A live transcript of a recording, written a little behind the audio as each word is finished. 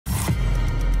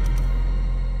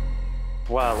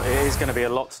Well, it is going to be a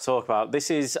lot to talk about.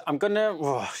 This is, I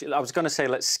was going to say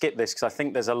let's skip this because I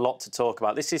think there's a lot to talk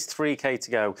about. This is 3K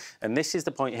to go, and this is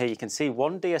the point here. You can see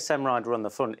one DSM rider on the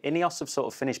front. Ineos have sort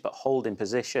of finished but holding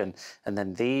position, and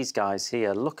then these guys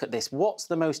here, look at this. What's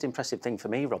the most impressive thing for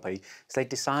me, Robbie, is they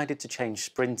decided to change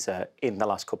sprinter in the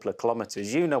last couple of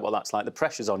kilometres. You know what that's like. The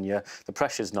pressure's on you, the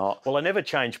pressure's not. Well, I never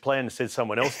change plans and said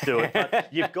someone else do it, but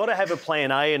you've got to have a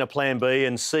plan A and a plan B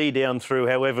and C down through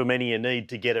however many you need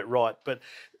to get it right. But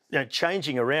you know,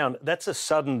 changing around, that's a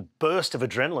sudden burst of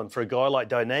adrenaline for a guy like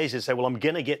Dainese to say, well, I'm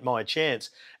going to get my chance,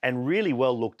 and really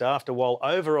well looked after. While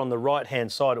over on the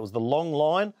right-hand side, it was the long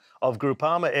line of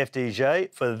Groupama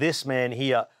FDJ for this man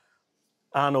here,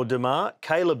 Arnaud Demar,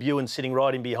 Caleb Ewan sitting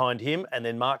right in behind him, and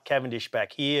then Mark Cavendish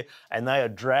back here, and they are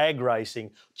drag racing,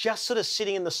 just sort of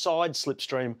sitting in the side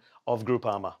slipstream of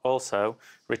Groupama. Also,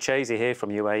 Richesi here from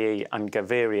UAE and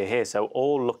Gaviria here, so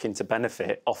all looking to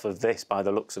benefit off of this by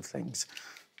the looks of things.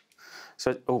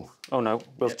 So, oh no,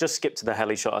 we'll just skip to the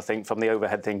heli shot, I think, from the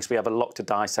overhead thing, because we have a lot to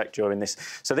dissect during this.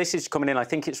 So this is coming in, I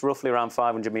think it's roughly around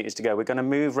 500 metres to go. We're going to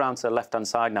move round to the left-hand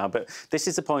side now, but this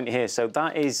is the point here. So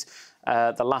that is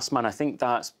the last man. I think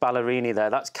that's Ballerini there.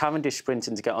 That's Cavendish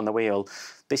sprinting to get on the wheel.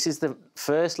 This is the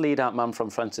first lead-out man from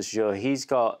Francis Jour. He's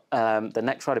got the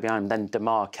next rider behind him, then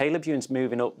Demar. Caleb Ewan's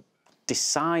moving up,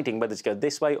 deciding whether to go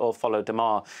this way or follow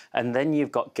Demar. And then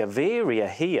you've got Gaviria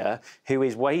here, who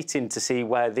is waiting to see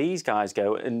where these guys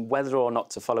go and whether or not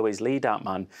to follow his lead-out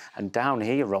man. And down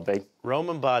here, Robbie,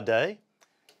 Romain Bardet,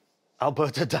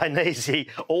 Alberto Dainese,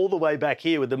 all the way back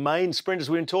here with the main sprinters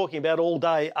we've been talking about all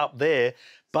day up there.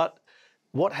 But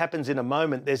what happens in a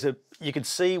moment, you can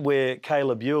see where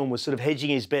Caleb Ewan was sort of hedging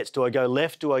his bets. Do I go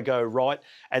left? Do I go right?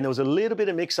 And there was a little bit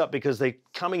of mix-up because they're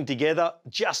coming together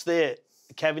just there.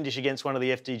 Cavendish against one of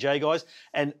the FDJ guys,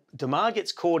 and Demar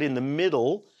gets caught in the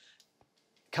middle,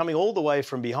 coming all the way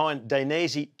from behind.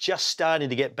 Dainese just starting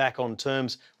to get back on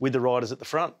terms with the riders at the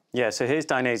front. Yeah, so here's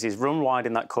Dainese. He's run wide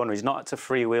in that corner. He's not had to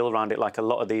free-wheel around it like a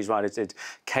lot of these riders did.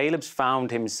 Caleb's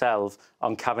found himself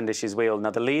on Cavendish's wheel.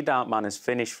 Now, the lead-out man has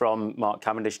finished from Mark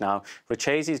Cavendish now.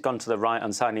 Richesi's gone to the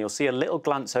right-hand side, and you'll see a little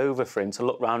glance over for him to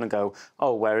look round and go,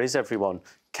 oh, where is everyone?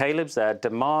 Caleb's there,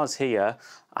 Demar's here.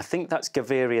 I think that's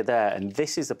Gaviria there, and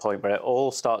this is the point where it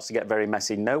all starts to get very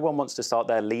messy. No one wants to start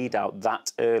their lead-out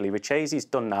that early. Richesi's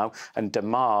done now, and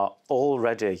Demar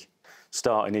already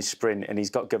starting his sprint, and he's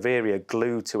got Gaviria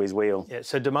glued to his wheel. Yeah,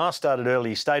 so Demar started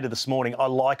early. He stated this morning, I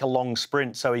like a long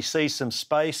sprint. So he sees some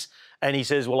space and he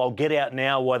says, well, I'll get out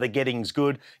now while the getting's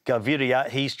good. Gaviria,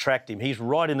 he's tracked him. He's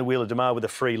right in the wheel of Demar with a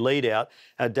free lead out.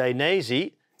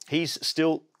 Dainese, he's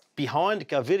still behind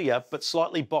Gaviria, but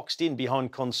slightly boxed in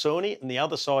behind Consoni, and the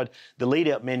other side, the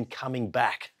lead-out men coming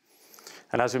back.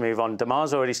 And as we move on,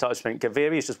 Demar's already started sprinting.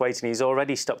 Gaviria's just waiting. He's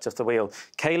already stopped off the wheel.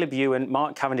 Caleb Ewan,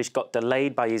 Mark Cavendish got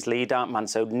delayed by his lead-out man,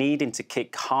 so needing to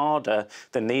kick harder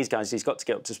than these guys. He's got to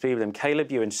get up to speed with him.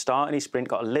 Caleb Ewan starting his sprint,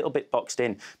 got a little bit boxed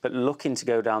in, but looking to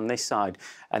go down this side.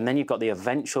 And then you've got the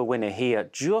eventual winner here,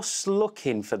 just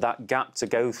looking for that gap to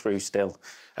go through still.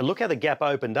 And look how the gap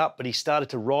opened up, but he started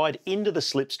to ride into the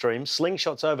slipstream.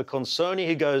 Slingshots over Consoni,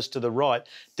 who goes to the right.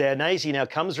 Dainese now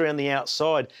comes around the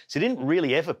outside, so he didn't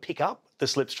really ever pick up the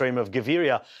slipstream of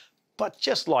Gaviria, but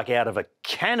just like out of a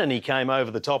cannon, he came over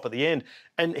the top at the end,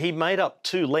 and he made up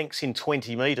 2 lengths in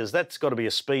 20 metres. That's got to be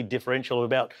a speed differential of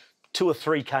about 2 or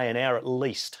 3k an hour at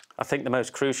least. I think the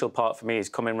most crucial part for me is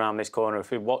coming round this corner.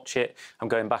 If we watch it, I'm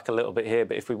going back a little bit here,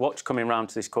 but if we watch coming round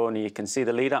to this corner, you can see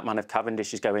the lead-out man of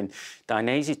Cavendish is going.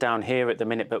 Dainese's down here at the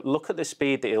minute, but look at the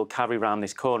speed that he'll carry round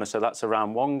this corner. So that's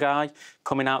around one guy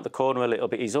coming out the corner a little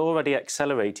bit. He's already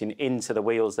accelerating into the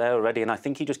wheels there already, and I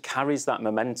think he just carries that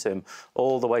momentum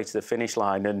all the way to the finish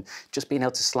line, and just being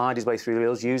able to slide his way through the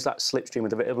wheels, use that slipstream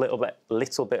with a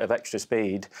little bit of extra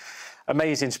speed.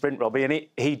 Amazing sprint, Robbie, and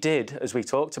he did, as we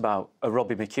talked about, a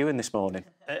Robbie McEwen this morning.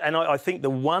 And I think the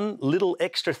one little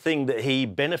extra thing that he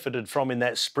benefited from in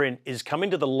that sprint is coming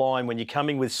to the line when you're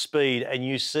coming with speed and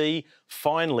you see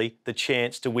finally the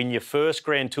chance to win your first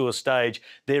Grand Tour stage.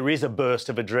 There is a burst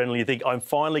of adrenaline. You think, I'm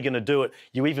finally going to do it.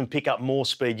 You even pick up more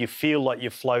speed. You feel like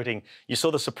you're floating. You saw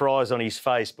the surprise on his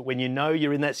face, but when you know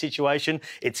you're in that situation,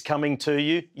 it's coming to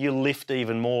you, you lift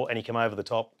even more and you come over the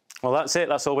top. Well, that's it.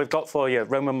 That's all we've got for you.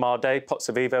 Romain Bardet,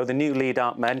 Pozzovivo, the new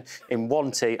lead-out men in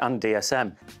 1T and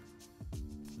DSM.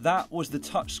 That was the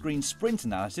touchscreen sprint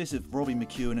analysis of Robbie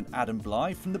McEwen and Adam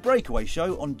Blythe from the Breakaway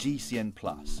show on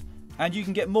GCN+. And you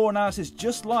can get more analysis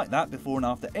just like that before and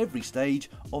after every stage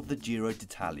of the Giro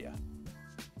d'Italia.